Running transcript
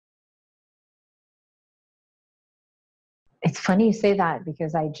It's funny you say that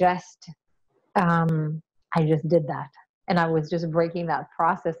because I just did that. And I was just breaking that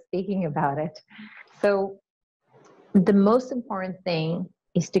process speaking about it. So the most important thing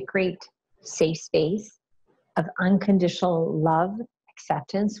is to create safe space of unconditional love,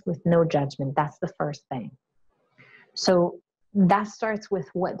 acceptance with no judgment. That's the first thing. So that starts with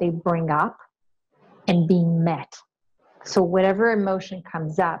what they bring up and being met. So whatever emotion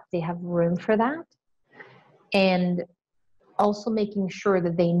comes up, they have room for that. And also making sure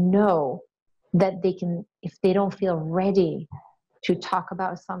that they know that they can, if they don't feel ready to talk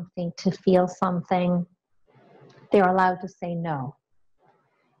about something, to feel something, they're allowed to say no.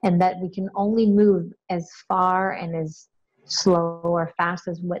 And that we can only move as far and as slow or fast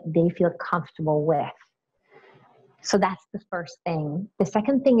as what they feel comfortable with. So that's the first thing. The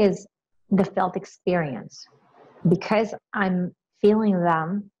second thing is the felt experience. Because I'm feeling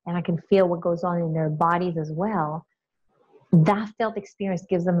them and I can feel what goes on in their bodies as well, that felt experience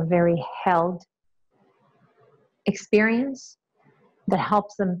gives them a very held experience that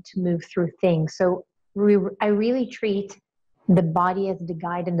helps them to move through things. So I really treat the body as the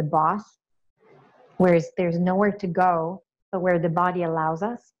guide and the boss, whereas there's nowhere to go, but where the body allows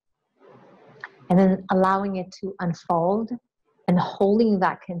us. And then allowing it to unfold and holding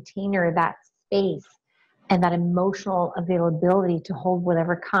that container, that space, and that emotional availability to hold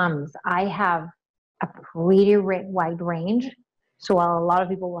whatever comes. I have a pretty wide range. So while a lot of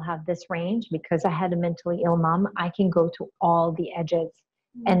people will have this range, because I had a mentally ill mom, I can go to all the edges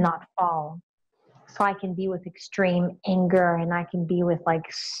and not fall. So I can be with extreme anger and I can be with like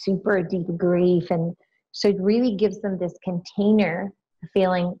super deep grief. And so it really gives them this container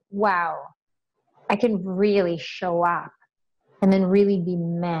feeling, wow, I can really show up and then really be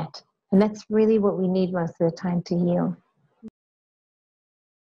met. And that's really what we need most of the time to heal.